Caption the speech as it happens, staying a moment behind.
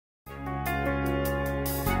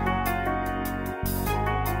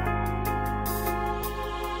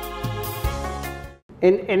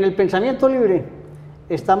En el pensamiento libre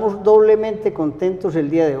estamos doblemente contentos el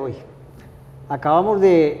día de hoy. Acabamos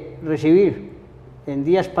de recibir en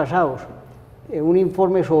días pasados un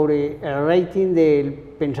informe sobre el rating del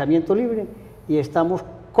pensamiento libre y estamos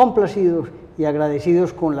complacidos y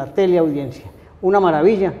agradecidos con la teleaudiencia. Una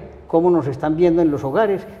maravilla cómo nos están viendo en los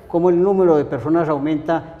hogares, cómo el número de personas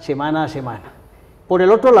aumenta semana a semana. Por el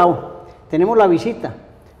otro lado, tenemos la visita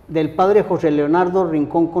del Padre José Leonardo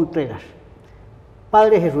Rincón Contreras,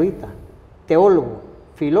 padre jesuita, teólogo,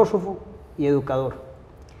 filósofo y educador.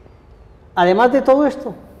 Además de todo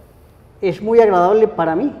esto, es muy agradable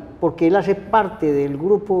para mí, porque él hace parte del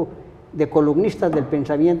grupo de columnistas del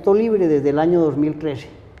Pensamiento Libre desde el año 2013.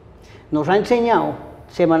 Nos ha enseñado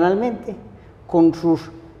semanalmente con sus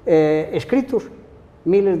escritos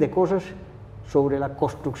miles de cosas sobre la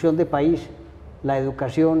construcción de país, la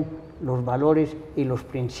educación, los valores y los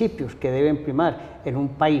principios que deben primar en un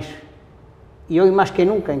país. Y hoy más que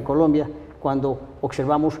nunca en Colombia, cuando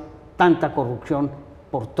observamos tanta corrupción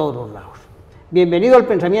por todos lados. Bienvenido al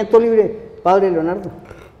Pensamiento Libre, Padre Leonardo.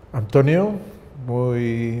 Antonio,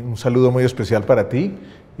 un saludo muy especial para ti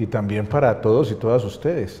y también para todos y todas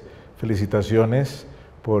ustedes. Felicitaciones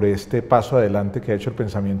por este paso adelante que ha hecho el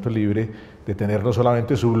Pensamiento Libre, de tener no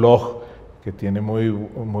solamente su blog, que tiene muy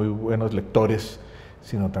buenos lectores,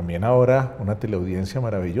 sino también ahora una teleaudiencia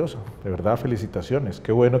maravillosa. De verdad, felicitaciones.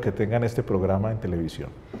 Qué bueno que tengan este programa en televisión.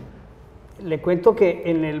 Le cuento que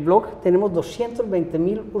en el blog tenemos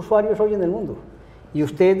 220.000 usuarios hoy en el mundo, y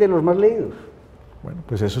usted es de los más leídos. Bueno,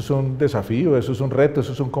 pues eso es un desafío, eso es un reto,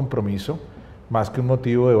 eso es un compromiso, más que un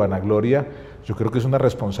motivo de vanagloria. Yo creo que es una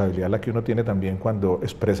responsabilidad la que uno tiene también cuando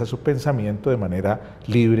expresa su pensamiento de manera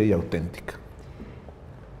libre y auténtica.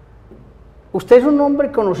 Usted es un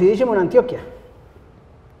hombre conocidísimo en Antioquia,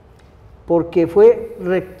 porque fue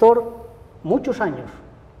rector muchos años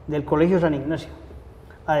del Colegio San Ignacio,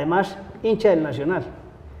 además hincha del Nacional.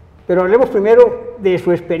 Pero hablemos primero de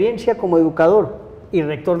su experiencia como educador y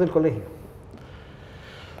rector del colegio.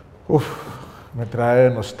 Me trae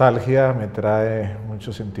nostalgia, me trae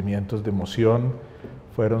muchos sentimientos de emoción.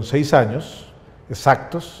 Fueron 6 años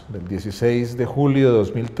exactos, del 16 de julio de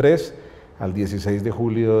 2003 al 16 de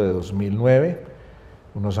julio de 2009,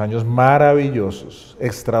 unos años maravillosos,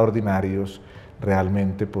 extraordinarios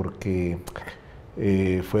realmente, porque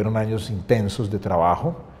fueron años intensos de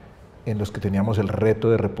trabajo en los que teníamos el reto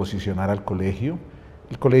de reposicionar al colegio.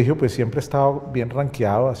 El colegio pues siempre ha estado bien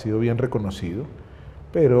rankeado, ha sido bien reconocido,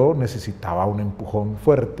 pero necesitaba un empujón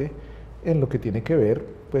fuerte en lo que tiene que ver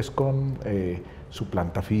pues con su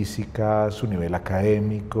planta física, su nivel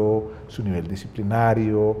académico, su nivel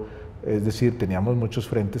disciplinario. Es decir, teníamos muchos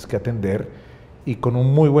frentes que atender y con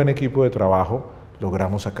un muy buen equipo de trabajo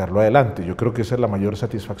logramos sacarlo adelante. Yo creo que esa es la mayor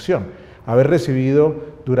satisfacción. Haber recibido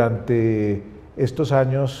durante estos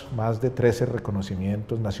años más de 13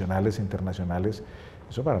 reconocimientos nacionales e internacionales,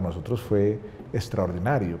 eso para nosotros fue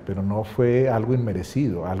extraordinario, pero no fue algo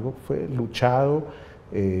inmerecido, algo fue luchado,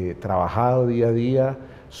 trabajado día a día,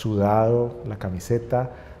 sudado la camiseta,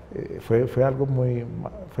 fue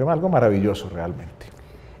algo maravilloso realmente.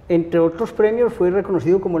 Entre otros premios fue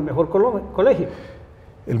reconocido como el mejor colegio.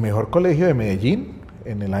 El mejor colegio de Medellín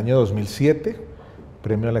en el año 2007,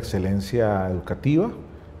 premio a la excelencia educativa,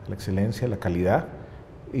 a la excelencia, a la calidad,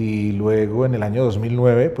 y luego en el año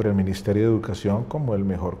 2009 por el Ministerio de Educación como el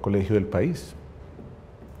mejor colegio del país.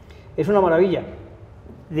 Es una maravilla.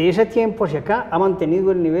 De ese tiempo hacia acá ha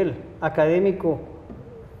mantenido el nivel académico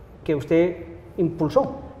que usted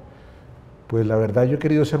impulsó. Pues la verdad yo he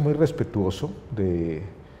querido ser muy respetuoso de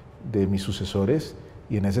mis sucesores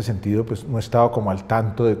y en ese sentido pues no he estado como al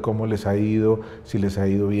tanto de cómo les ha ido, si les ha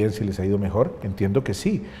ido bien, si les ha ido mejor. Entiendo que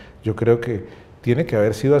sí, yo creo que tiene que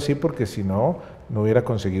haber sido así porque si no, no hubiera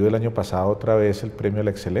conseguido el año pasado otra vez el premio a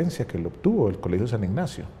la excelencia que lo obtuvo el Colegio San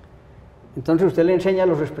Ignacio. Entonces usted le enseña a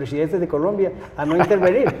los expresidentes de Colombia a no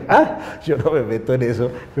intervenir. ¿Ah? Yo no me meto en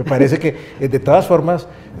eso. Me parece que, de todas formas,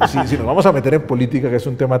 si nos vamos a meter en política, que es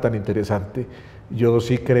un tema tan interesante, yo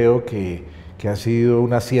sí creo que ha sido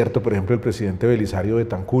un acierto, por ejemplo, el presidente Belisario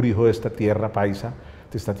Betancur, hijo de esta tierra paisa,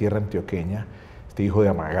 de esta tierra antioqueña, este hijo de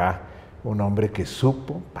Amagá, un hombre que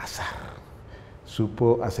supo pasar,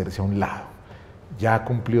 supo hacerse a un lado. Ya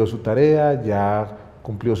cumplió su tarea, ya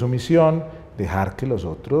cumplió su misión, dejar que los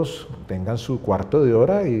otros tengan su cuarto de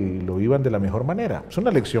hora y lo vivan de la mejor manera. Es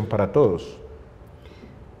una lección para todos.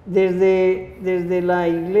 Desde la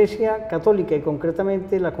Iglesia Católica y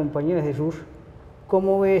concretamente la Compañía de Jesús,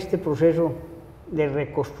 ¿cómo ve este proceso de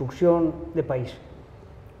reconstrucción de país?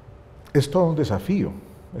 Es todo un desafío,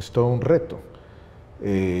 es todo un reto.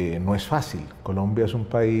 No es fácil. Colombia es un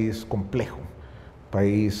país complejo,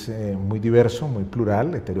 país muy diverso, muy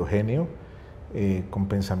plural, heterogéneo, con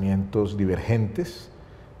pensamientos divergentes.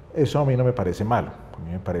 Eso a mí no me parece malo, a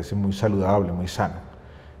mí me parece muy saludable, muy sano.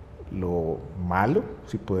 Lo malo,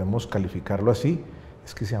 si podemos calificarlo así,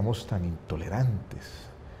 es que seamos tan intolerantes,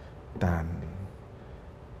 tan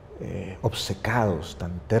obcecados,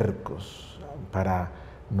 tan tercos, para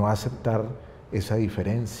no aceptar esa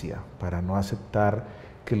diferencia, para no aceptar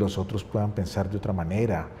que los otros puedan pensar de otra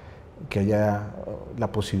manera, que haya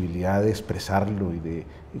la posibilidad de expresarlo y de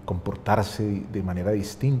comportarse de manera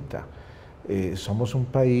distinta. Somos un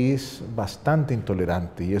país bastante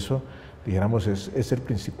intolerante y eso, dijéramos, es el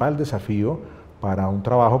principal desafío para un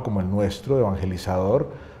trabajo como el nuestro, evangelizador,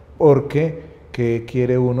 porque ¿qué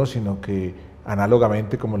quiere uno sino que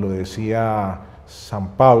análogamente, como lo decía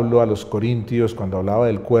San Pablo a los Corintios cuando hablaba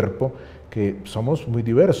del cuerpo, que somos muy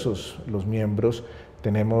diversos los miembros,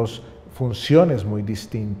 tenemos funciones muy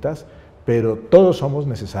distintas, pero todos somos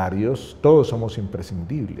necesarios, todos somos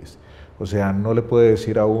imprescindibles. O sea, no le puede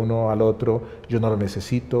decir a uno al otro, yo no lo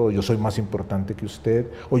necesito, yo soy más importante que usted,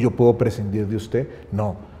 o yo puedo prescindir de usted.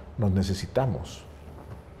 No, nos necesitamos.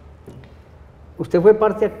 Usted fue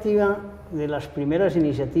parte activa de las primeras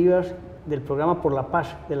iniciativas del programa Por la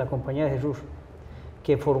Paz de la Compañía de Jesús,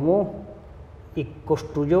 que formó y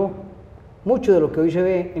construyó mucho de lo que hoy se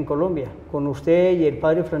ve en Colombia, con usted y el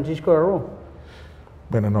Padre Francisco de Arroyo.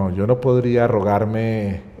 Bueno, no, yo no podría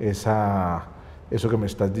arrogarme eso que me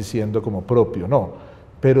estás diciendo como propio, no.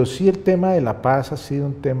 Pero sí el tema de la paz ha sido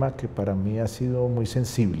un tema que para mí ha sido muy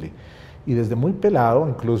sensible. Y desde muy pelado,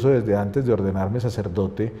 incluso desde antes de ordenarme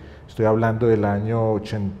sacerdote, estoy hablando del año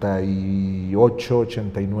 88,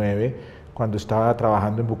 89, cuando estaba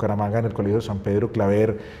trabajando en Bucaramanga en el Colegio San Pedro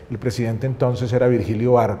Claver, el presidente entonces era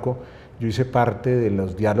Virgilio Barco, yo hice parte de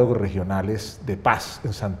los diálogos regionales de paz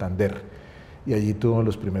en Santander y allí tuve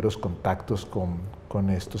los primeros contactos con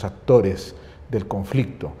estos actores del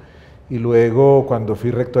conflicto. Y luego, cuando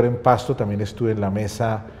fui rector en Pasto, también estuve en la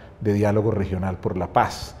mesa de diálogo regional por la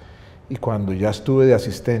paz. Y cuando ya estuve de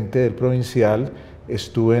asistente del provincial,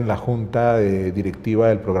 estuve en la junta directiva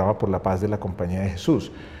del programa por la paz de la Compañía de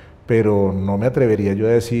Jesús. Pero no me atrevería yo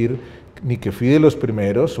a decir ni que fui de los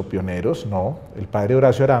primeros o pioneros, no. El padre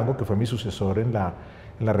Horacio Arango, que fue mi sucesor en la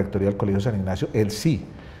rectoría del Colegio San Ignacio, él sí,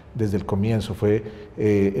 desde el comienzo, fue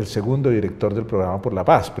el segundo director del programa por la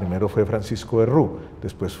paz. Primero fue Francisco de Rú,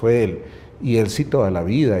 después fue él. Y él sí toda la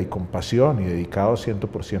vida y con pasión y dedicado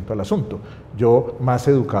 100% al asunto. Yo más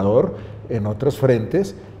educador en otros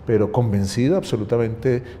frentes, pero convencido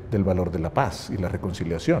absolutamente del valor de la paz y la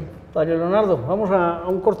reconciliación. Padre Leonardo, vamos a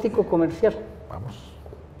un cortico comercial. Vamos.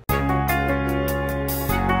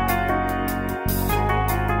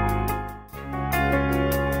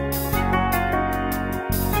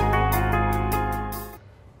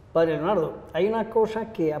 Padre Leonardo, hay una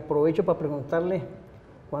cosa que aprovecho para preguntarle,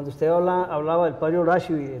 cuando usted hablaba del Padre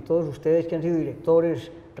Horacio y de todos ustedes que han sido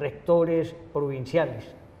directores, rectores, provinciales,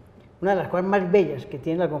 una de las cosas más bellas que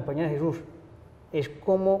tiene la Compañía de Jesús es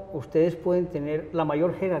cómo ustedes pueden tener la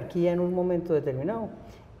mayor jerarquía en un momento determinado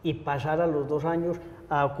y pasar a los 2 años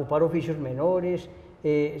a ocupar oficios menores,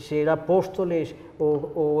 ser apóstoles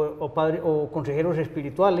o consejeros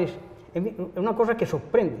espirituales. Es una cosa que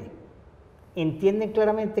sorprende. Entienden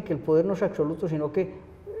claramente que el poder no es absoluto, sino que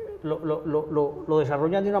lo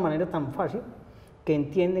desarrollan de una manera tan fácil que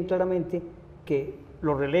entienden claramente que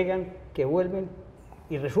lo relegan, que vuelven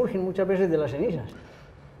y resurgen muchas veces de las cenizas.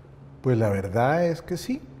 Pues la verdad es que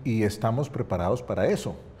sí, y estamos preparados para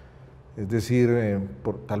eso. Es decir,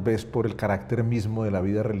 tal vez por el carácter mismo de la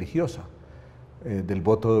vida religiosa, del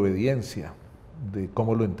voto de obediencia, de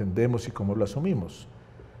cómo lo entendemos y cómo lo asumimos.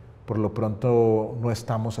 Por lo pronto no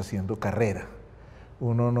estamos haciendo carrera.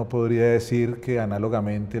 Uno no podría decir que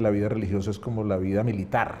análogamente la vida religiosa es como la vida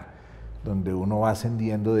militar, donde uno va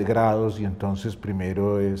ascendiendo de grados y entonces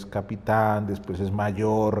primero es capitán, después es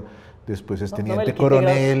mayor, después es teniente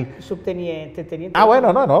coronel. Subteniente, teniente. Ah,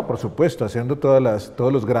 bueno, no, por supuesto, haciendo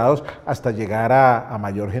todos los grados hasta llegar a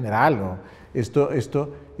mayor general, ¿no?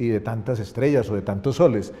 Esto y de tantas estrellas o de tantos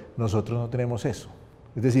soles, nosotros no tenemos eso.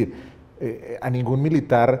 Es decir, a ningún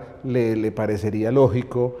militar le parecería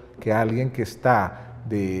lógico que alguien que está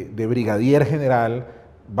de brigadier general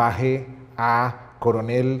baje a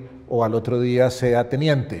coronel o al otro día sea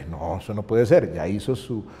teniente. No, eso no puede ser. Ya hizo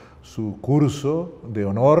su curso de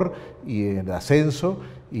honor y de ascenso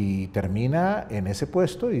y termina en ese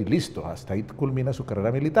puesto y listo, hasta ahí culmina su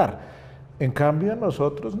carrera militar. En cambio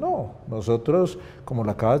nosotros no, nosotros, como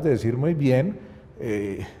lo acabas de decir muy bien,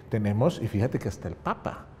 tenemos, y fíjate que hasta el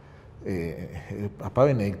Papa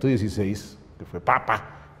Benedicto XVI, que fue Papa,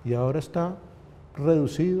 y ahora está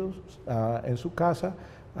reducidos en su casa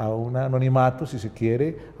a un anonimato, si se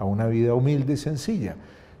quiere, a una vida humilde y sencilla.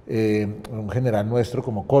 Un general nuestro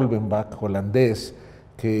como Kolbenbach, holandés,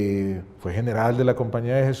 que fue general de la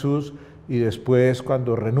Compañía de Jesús y después,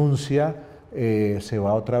 cuando renuncia, se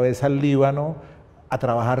va otra vez al Líbano a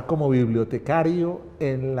trabajar como bibliotecario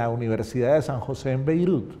en la Universidad de San José en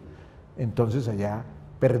Beirut. Entonces allá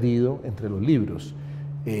perdido entre los libros.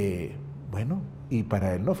 Bueno, y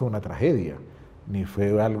para él no fue una tragedia, ni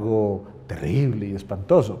fue algo terrible y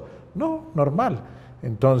espantoso, no, normal.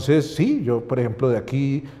 Entonces, sí, yo, por ejemplo, de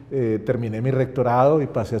aquí terminé mi rectorado y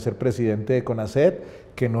pasé a ser presidente de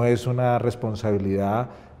CONACET, que no es una responsabilidad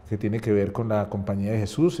que tiene que ver con la Compañía de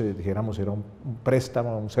Jesús, dijéramos, era un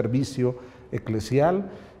préstamo, un servicio eclesial,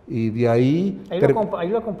 y de ahí... Ahí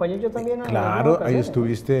lo acompañé yo también. Claro, ahí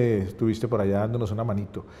estuviste por allá dándonos una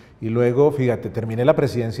manito. Y luego, fíjate, terminé la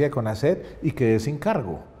presidencia de CONACET y quedé sin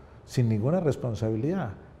cargo, sin ninguna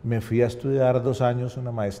responsabilidad. Me fui a estudiar 2 años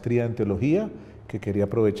una maestría en teología, que quería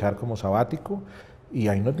aprovechar como sabático, y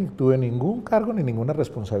ahí no tuve ningún cargo ni ninguna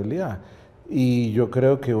responsabilidad. Y yo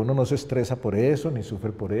creo que uno no se estresa por eso, ni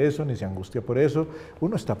sufre por eso, ni se angustia por eso.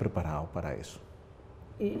 Uno está preparado para eso.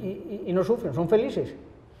 ¿Y no sufren? ¿Son felices?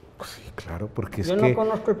 Sí, claro, porque yo no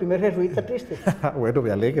conozco el primer jesuita triste. Bueno,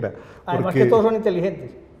 me alegra. Además que todos son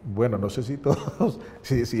inteligentes. Bueno, no sé si todos,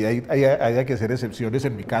 sí, hay que hacer excepciones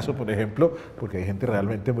en mi caso, por ejemplo, porque hay gente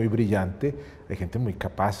realmente muy brillante, hay gente muy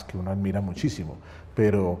capaz que uno admira muchísimo,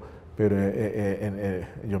 pero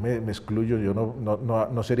yo me excluyo, yo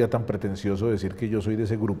no sería tan pretencioso decir que yo soy de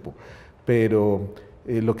ese grupo, pero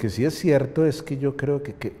lo que sí es cierto es que yo creo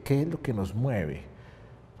que ¿qué es lo que nos mueve?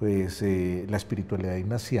 Pues la espiritualidad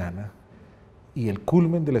ignaciana y el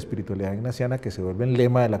culmen de la espiritualidad ignaciana, que se vuelve el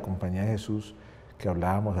lema de la Compañía de Jesús, que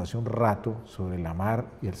hablábamos hace un rato sobre el amar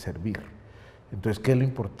y el servir. Entonces, ¿qué es lo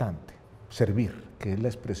importante? Servir, que es la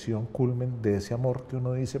expresión culmen de ese amor que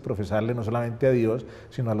uno dice profesarle no solamente a Dios,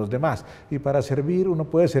 sino a los demás. Y para servir, uno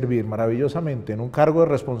puede servir maravillosamente en un cargo de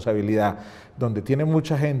responsabilidad, donde tiene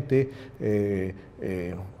mucha gente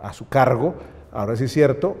a su cargo, ahora sí es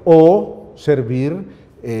cierto, o servir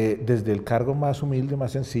desde el cargo más humilde,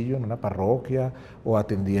 más sencillo, en una parroquia, o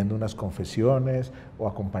atendiendo unas confesiones, o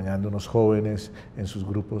acompañando a unos jóvenes en sus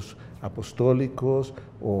grupos apostólicos,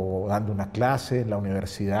 o dando una clase en la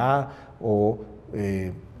universidad, o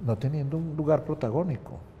no teniendo un lugar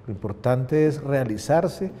protagónico. Lo importante es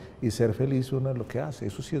realizarse y ser feliz uno en lo que hace,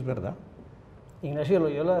 eso sí es verdad. Ignacio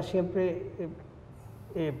Loyola siempre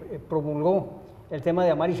promulgó el tema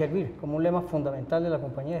de amar y servir, como un lema fundamental de la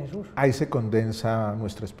Compañía de Jesús. Ahí se condensa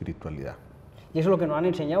nuestra espiritualidad. Y eso es lo que nos han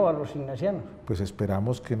enseñado a los ignacianos. Pues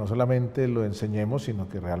esperamos que no solamente lo enseñemos, sino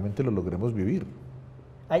que realmente lo logremos vivir.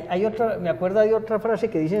 Me acuerdo de otra frase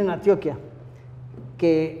que dicen en Antioquia,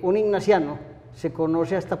 que un ignaciano se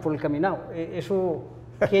conoce hasta por el caminado. ¿Eso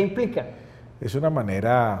qué implica? Es una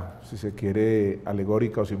manera, si se quiere,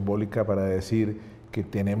 alegórica o simbólica para decir que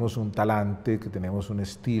tenemos un talante, que tenemos un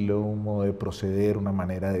estilo, un modo de proceder, una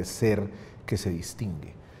manera de ser que se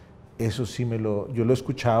distingue. Eso sí yo lo he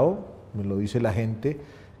escuchado, me lo dice la gente,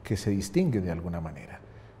 que se distingue de alguna manera.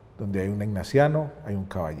 Donde hay un ignaciano, hay un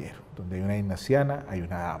caballero. Donde hay una ignaciana, hay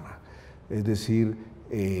una dama. Es decir,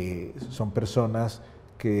 son personas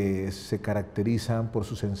que se caracterizan por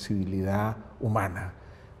su sensibilidad humana,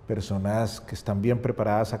 personas que están bien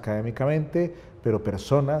preparadas académicamente, pero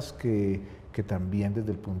personas que también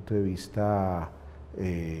desde el punto de vista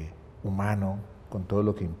humano, con todo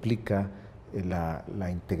lo que implica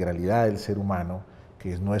la integralidad del ser humano,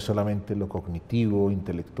 que no es solamente lo cognitivo,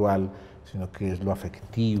 intelectual, sino que es lo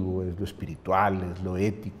afectivo, es lo espiritual, es lo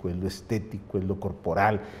ético, es lo estético, es lo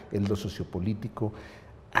corporal, es lo sociopolítico.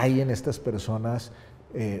 Hay en estas personas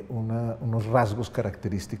unos rasgos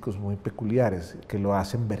característicos muy peculiares que lo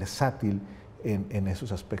hacen versátil en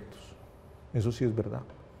esos aspectos. Eso sí es verdad.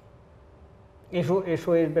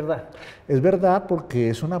 Eso es verdad. Es verdad porque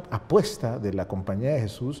es una apuesta de la Compañía de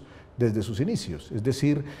Jesús desde sus inicios, es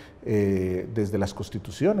decir, desde las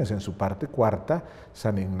constituciones, en su parte cuarta,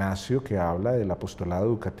 San Ignacio, que habla del apostolado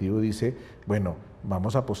educativo, dice, bueno,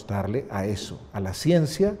 vamos a apostarle a eso, a la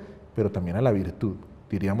ciencia, pero también a la virtud.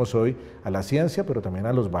 Diríamos hoy a la ciencia, pero también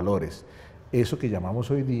a los valores. Eso que llamamos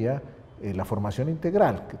hoy día la formación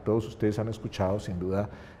integral, que todos ustedes han escuchado sin duda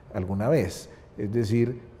alguna vez. Es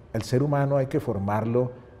decir, el ser humano hay que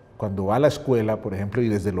formarlo cuando va a la escuela, por ejemplo, y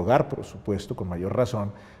desde el hogar, por supuesto, con mayor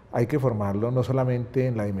razón, hay que formarlo no solamente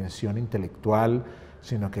en la dimensión intelectual,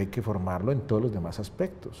 sino que hay que formarlo en todos los demás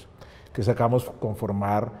aspectos. Que sacamos con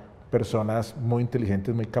formar personas muy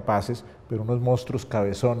inteligentes, muy capaces, pero unos monstruos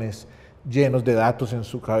cabezones, llenos de datos en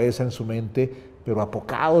su cabeza, en su mente, pero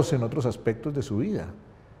apocados en otros aspectos de su vida.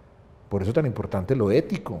 Por eso tan importante lo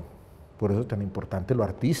ético, por eso tan importante lo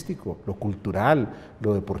artístico, lo cultural,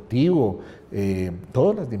 lo deportivo,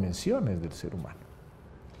 todas las dimensiones del ser humano.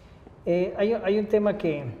 Hay un tema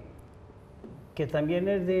que también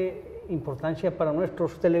es de importancia para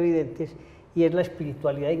nuestros televidentes y es la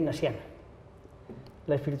espiritualidad ignaciana.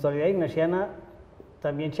 La espiritualidad ignaciana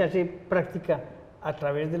también se hace práctica a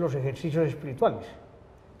través de los ejercicios espirituales.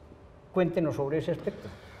 Cuéntenos sobre ese aspecto.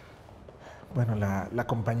 Bueno, la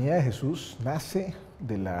Compañía de Jesús nace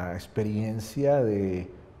de la experiencia de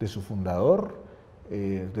su fundador,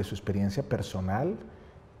 de su experiencia personal,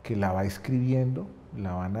 que la va escribiendo,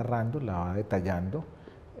 la va narrando, la va detallando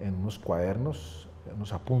en unos cuadernos,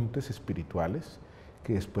 unos apuntes espirituales,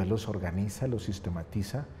 que después los organiza, los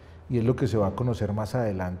sistematiza, y es lo que se va a conocer más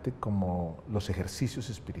adelante como los ejercicios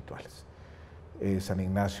espirituales. San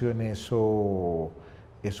Ignacio en eso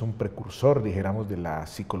es un precursor, dijéramos, de la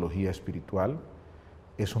psicología espiritual,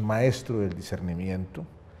 es un maestro del discernimiento,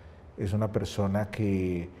 es una persona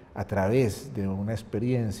que a través de una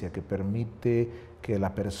experiencia que permite que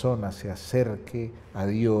la persona se acerque a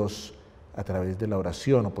Dios a través de la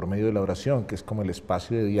oración o por medio de la oración, que es como el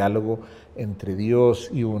espacio de diálogo entre Dios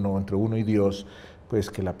y uno, entre uno y Dios, pues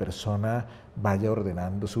que la persona vaya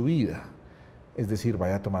ordenando su vida, es decir,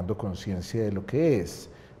 vaya tomando conciencia de lo que es,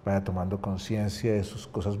 vaya tomando conciencia de sus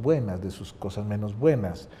cosas buenas, de sus cosas menos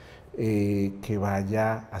buenas, que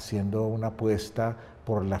vaya haciendo una apuesta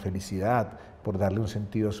por la felicidad, por darle un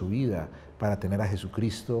sentido a su vida, para tener a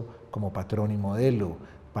Jesucristo como patrón y modelo,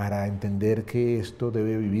 para entender que esto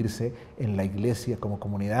debe vivirse en la iglesia como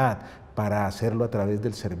comunidad, para hacerlo a través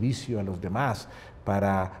del servicio a los demás,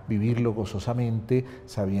 para vivirlo gozosamente,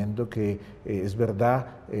 sabiendo que es verdad,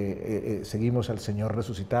 seguimos al Señor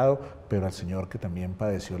resucitado, pero al Señor que también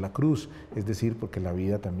padeció la cruz, es decir, porque la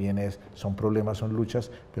vida también son problemas, son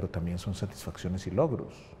luchas, pero también son satisfacciones y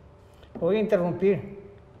logros. Voy a interrumpir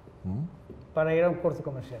para ir a un corte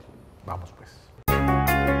comercial. Vamos pues.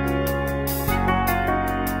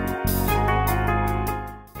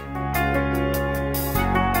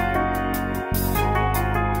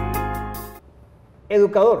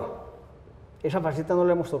 Educador, esa faceta no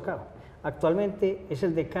la hemos tocado. Actualmente es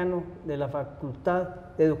el decano de la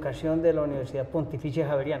Facultad de Educación de la Universidad Pontificia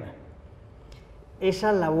Javeriana.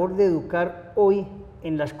 Esa labor de educar hoy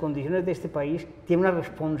en las condiciones de este país tiene una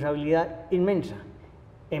responsabilidad inmensa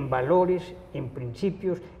en valores, en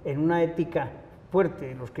principios, en una ética fuerte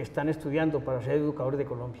de los que están estudiando para ser educadores de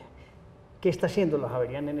Colombia. ¿Qué está haciendo la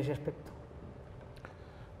Javeriana en ese aspecto?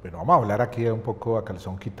 Bueno, vamos a hablar aquí un poco a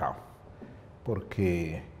calzón quitado,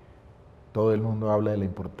 porque todo el mundo habla de la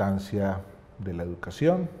importancia de la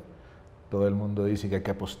educación, todo el mundo dice que hay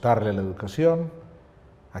que apostarle a la educación.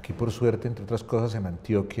 Aquí, por suerte, entre otras cosas, en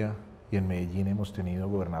Antioquia y en Medellín hemos tenido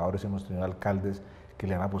gobernadores, hemos tenido alcaldes que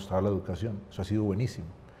le han apostado a la educación. Eso ha sido buenísimo.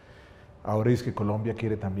 Ahora es que Colombia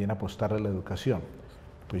quiere también apostarle a la educación.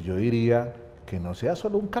 Pues yo diría que no sea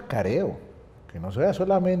solo un cacareo, que no sea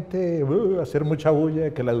solamente hacer mucha bulla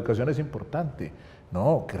de que la educación es importante.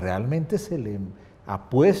 No, que realmente se le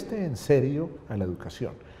apueste en serio a la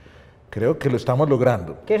educación. Creo que lo estamos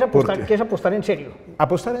logrando. ¿Qué es apostar en serio?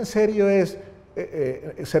 Apostar en serio es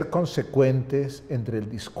ser consecuentes entre el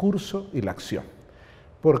discurso y la acción.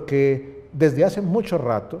 Porque desde hace mucho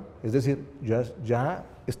rato, es decir, ya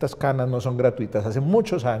estas canas no son gratuitas, hace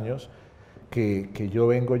muchos años que yo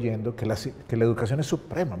vengo oyendo que la educación es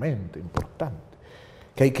supremamente importante,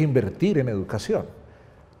 que hay que invertir en educación.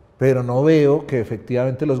 Pero no veo que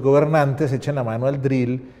efectivamente los gobernantes echen la mano al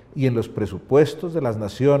drill y en los presupuestos de las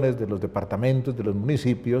naciones, de los departamentos, de los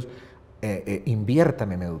municipios,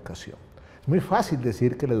 inviertan en educación. Es muy fácil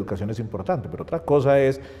decir que la educación es importante, pero otra cosa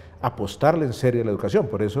es apostarle en serio a la educación.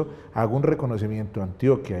 Por eso hago un reconocimiento a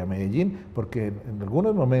Antioquia y a Medellín, porque en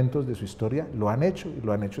algunos momentos de su historia lo han hecho y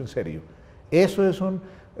lo han hecho en serio. Eso es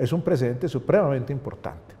un precedente supremamente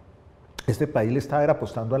importante. Este país le está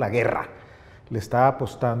apostando a la guerra, le está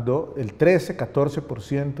apostando el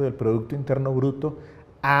 13-14% del Producto Interno Bruto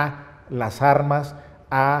a las armas,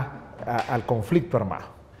 al conflicto armado.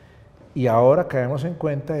 Y ahora caemos en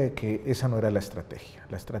cuenta de que esa no era la estrategia.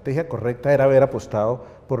 La estrategia correcta era haber apostado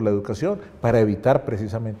por la educación para evitar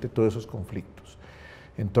precisamente todos esos conflictos.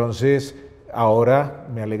 Entonces, ahora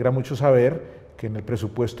me alegra mucho saber que en el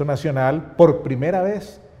presupuesto nacional, por primera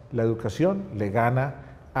vez, la educación le gana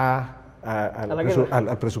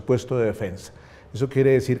al presupuesto de defensa. Eso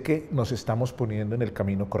quiere decir que nos estamos poniendo en el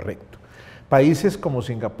camino correcto. Países como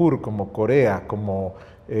Singapur, como Corea, como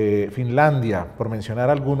Finlandia, por mencionar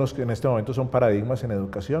algunos que en este momento son paradigmas en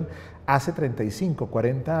educación, hace 35,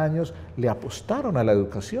 40 años le apostaron a la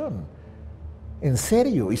educación. en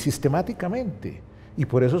serio y sistemáticamente. Y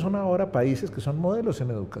por eso son ahora países que son modelos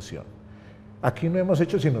en educación. Aquí no hemos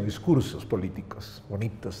hecho sino discursos políticos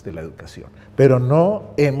bonitos de la educación, pero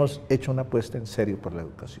no hemos hecho una apuesta en serio por la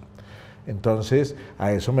educación. Entonces,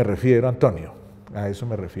 a eso me refiero, Antonio, a eso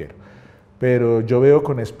me refiero. Pero yo veo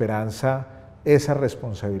con esperanza esa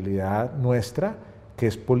responsabilidad nuestra, que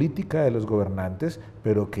es política de los gobernantes,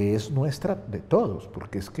 pero que es nuestra de todos,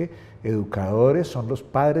 porque es que educadores son los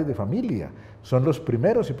padres de familia, son los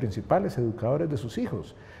primeros y principales educadores de sus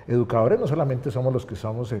hijos. Educadores no solamente somos los que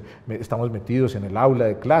estamos metidos en el aula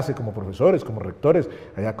de clase como profesores, como rectores,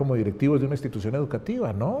 allá como directivos de una institución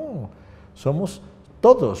educativa, no,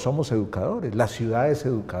 todos somos educadores, la ciudad es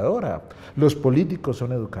educadora, los políticos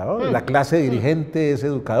son educadores, la clase dirigente es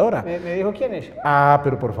educadora. ¿Me dijo quién es? Ah,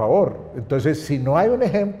 pero por favor, entonces si no hay un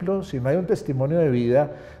ejemplo, si no hay un testimonio de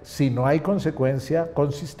vida, si no hay consecuencia,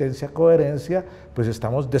 consistencia, coherencia, pues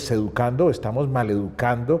estamos deseducando, estamos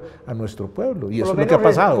maleducando a nuestro pueblo, y eso es lo que ha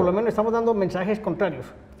pasado. Por lo menos estamos dando mensajes contrarios.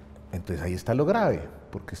 Entonces ahí está lo grave,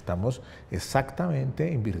 porque estamos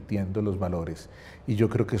exactamente invirtiendo los valores, y yo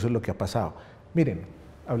creo que eso es lo que ha pasado. Miren,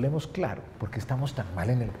 hablemos claro, ¿por qué estamos tan mal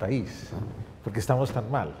en el país? ¿Por qué estamos tan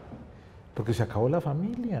mal? Porque se acabó la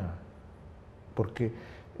familia, porque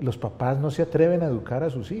los papás no se atreven a educar a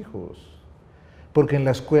sus hijos, porque en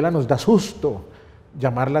la escuela nos da susto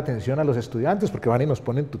llamar la atención a los estudiantes, porque van y nos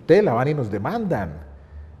ponen tutela, van y nos demandan.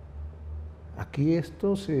 Aquí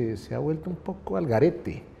esto se ha vuelto un poco al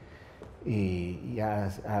garete, y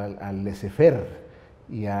al laissez-faire,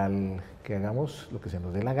 y al que hagamos lo que se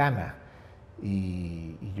nos dé la gana.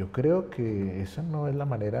 Y yo creo que esa no es la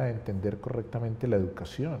manera de entender correctamente la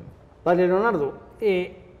educación. Padre Leonardo,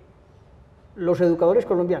 los educadores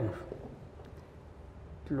colombianos,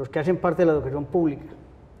 los que hacen parte de la educación pública,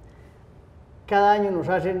 cada año nos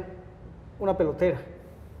hacen una pelotera,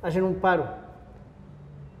 hacen un paro.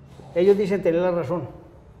 Ellos dicen tener la razón.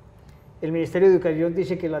 El Ministerio de Educación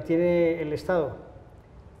dice que la tiene el Estado.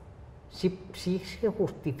 Sí se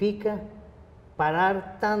justifica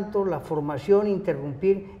parar tanto la formación,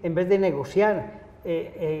 interrumpir, en vez de negociar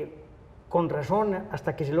con razón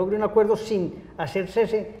hasta que se logre un acuerdo sin hacer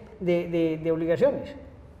cese de obligaciones.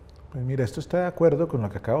 Pues mira, esto está de acuerdo con lo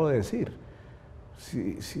que acabo de decir.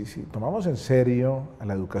 Si tomamos en serio a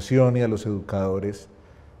la educación y a los educadores,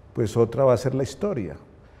 pues otra va a ser la historia.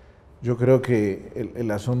 Yo creo que el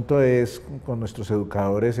asunto es con nuestros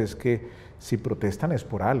educadores es que si protestan es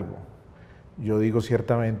por algo. Yo digo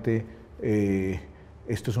ciertamente,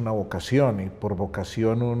 esto es una vocación y por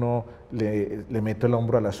vocación uno le mete el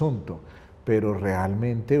hombro al asunto, pero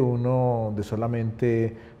realmente uno de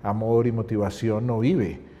solamente amor y motivación no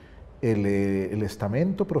vive. El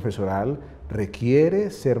estamento profesoral requiere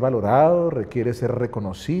ser valorado, requiere ser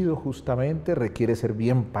reconocido justamente, requiere ser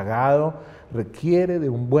bien pagado, requiere de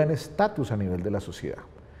un buen estatus a nivel de la sociedad.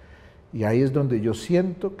 Y ahí es donde yo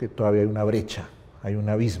siento que todavía hay una brecha, hay un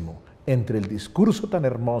abismo entre el discurso tan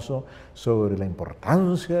hermoso sobre la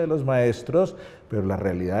importancia de los maestros, pero la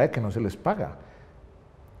realidad es que no se les paga.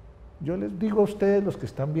 Yo les digo a ustedes, los que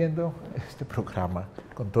están viendo este programa,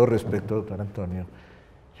 con todo respeto, doctor Antonio,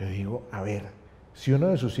 yo digo, a ver, si uno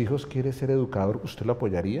de sus hijos quiere ser educador, ¿usted lo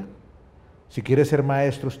apoyaría? Si quiere ser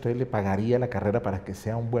maestro, ¿usted le pagaría la carrera para que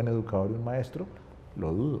sea un buen educador y un maestro?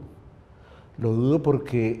 Lo dudo. Lo dudo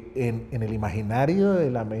porque en el imaginario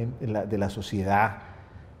de la sociedad,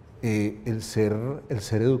 el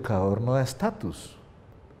ser educador no da estatus.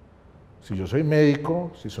 Si yo soy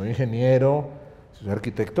médico, si soy ingeniero, si soy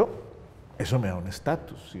arquitecto, eso me da un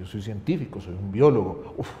estatus. Si yo soy científico, soy un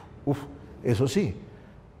biólogo, eso sí.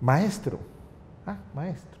 Maestro,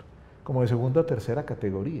 maestro, como de segunda o tercera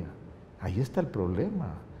categoría. Ahí está el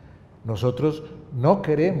problema. Nosotros no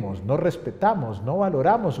queremos, no respetamos, no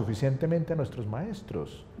valoramos suficientemente a nuestros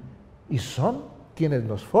maestros. Y son quienes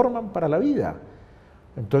nos forman para la vida.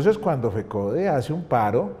 Entonces, cuando FECODE hace un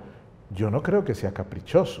paro, yo no creo que sea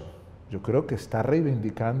caprichoso. Yo creo que está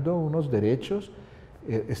reivindicando unos derechos,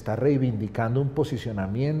 está reivindicando un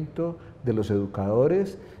posicionamiento de los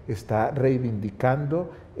educadores, está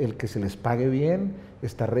reivindicando el que se les pague bien,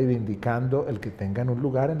 está reivindicando el que tengan un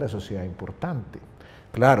lugar en la sociedad importante.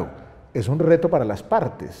 Claro, es un reto para las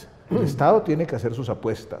partes. El Estado tiene que hacer sus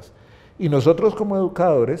apuestas. Y nosotros como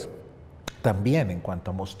educadores, también en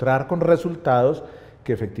cuanto a mostrar con resultados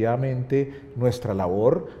que efectivamente nuestra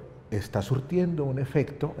labor está surtiendo un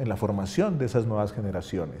efecto en la formación de esas nuevas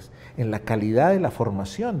generaciones, en la calidad de la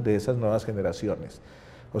formación de esas nuevas generaciones.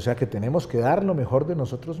 O sea que tenemos que dar lo mejor de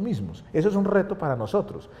nosotros mismos. Eso es un reto para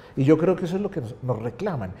nosotros. Y yo creo que eso es lo que nos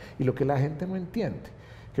reclaman y lo que la gente no entiende.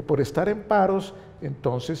 Que por estar en paros,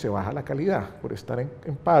 entonces se baja la calidad. Por estar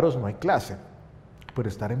en paros no hay clase. por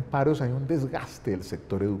estar en paros hay un desgaste del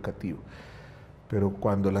sector educativo. Pero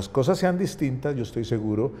cuando las cosas sean distintas, yo estoy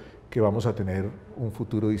seguro que vamos a tener un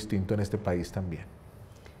futuro distinto en este país también.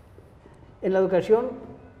 En la educación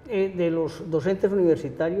de los docentes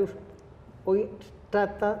universitarios, hoy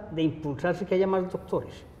trata de impulsarse que haya más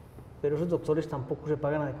doctores, pero esos doctores tampoco se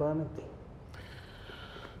pagan adecuadamente.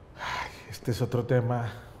 Este es otro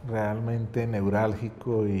tema realmente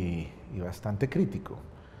neurálgico y bastante crítico.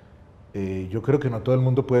 Yo creo que no todo el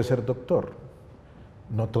mundo puede ser doctor,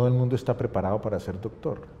 no todo el mundo está preparado para ser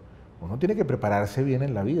doctor. Uno tiene que prepararse bien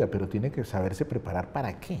en la vida, pero tiene que saberse preparar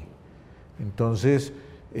para qué. Entonces,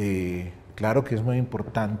 claro que es muy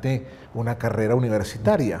importante una carrera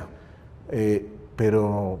universitaria,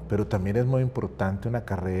 pero también es muy importante una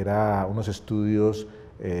carrera, unos estudios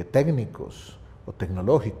técnicos o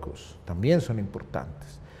tecnológicos, también son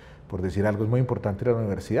importantes. Por decir algo, es muy importante la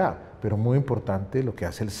universidad, pero muy importante lo que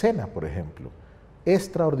hace el SENA, por ejemplo.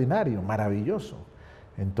 Extraordinario, maravilloso.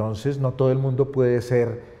 Entonces, no todo el mundo puede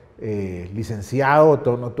ser licenciado,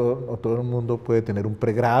 no todo el mundo puede tener un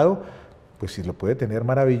pregrado, pues si lo puede tener,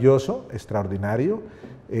 maravilloso, extraordinario,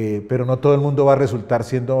 pero no todo el mundo va a resultar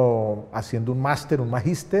haciendo un máster, un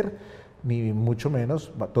magíster, ni mucho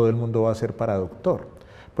menos todo el mundo va a ser para doctor.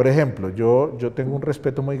 Por ejemplo, yo tengo un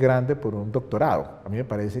respeto muy grande por un doctorado. A mí me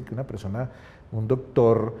parece que una persona, un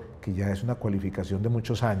doctor, que ya es una cualificación de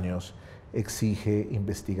muchos años, exige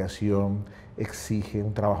investigación, exige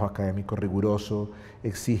un trabajo académico riguroso,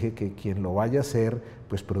 exige que quien lo vaya a hacer,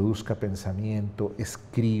 pues produzca pensamiento,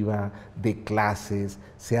 escriba, dé clases,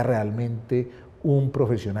 sea realmente un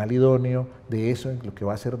profesional idóneo de eso en lo que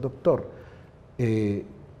va a ser doctor.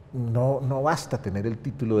 No basta tener el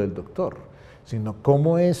título del doctor, sino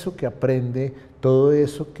cómo eso que aprende, todo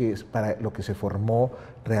eso que es para lo que se formó,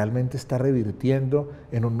 realmente está revirtiendo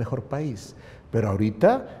en un mejor país. Pero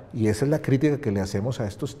ahorita, y esa es la crítica que le hacemos a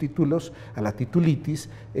estos títulos, a la titulitis,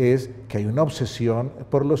 es que hay una obsesión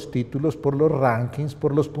por los títulos, por los rankings,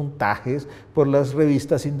 por los puntajes, por las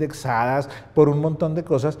revistas indexadas, por un montón de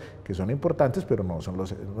cosas que son importantes, pero no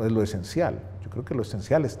es lo esencial. Yo creo que lo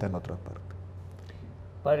esencial está en otra parte.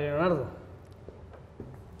 Padre Leonardo,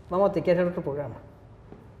 vamos a tener que hacer otro programa,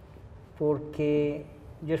 porque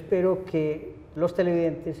yo espero que los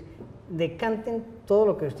televidentes decanten todo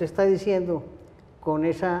lo que usted está diciendo con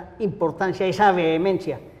esa importancia, esa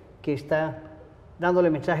vehemencia que está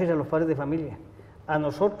dándole mensajes a los padres de familia, a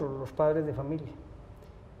nosotros los padres de familia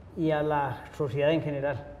y a la sociedad en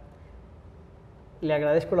general. Le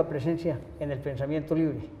agradezco la presencia en el Pensamiento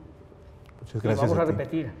Libre. Muchas gracias. Vamos a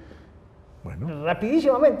repetir bueno,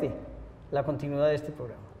 rapidísimamente la continuidad de este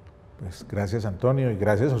programa. Pues gracias, Antonio, y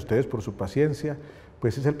gracias a ustedes por su paciencia.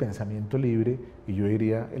 Pues es el pensamiento libre y yo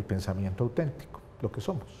diría el pensamiento auténtico, lo que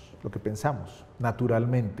somos, lo que pensamos,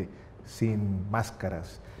 naturalmente, sin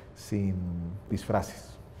máscaras, sin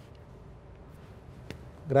disfraces.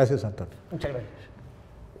 Gracias, Antonio. Muchas gracias.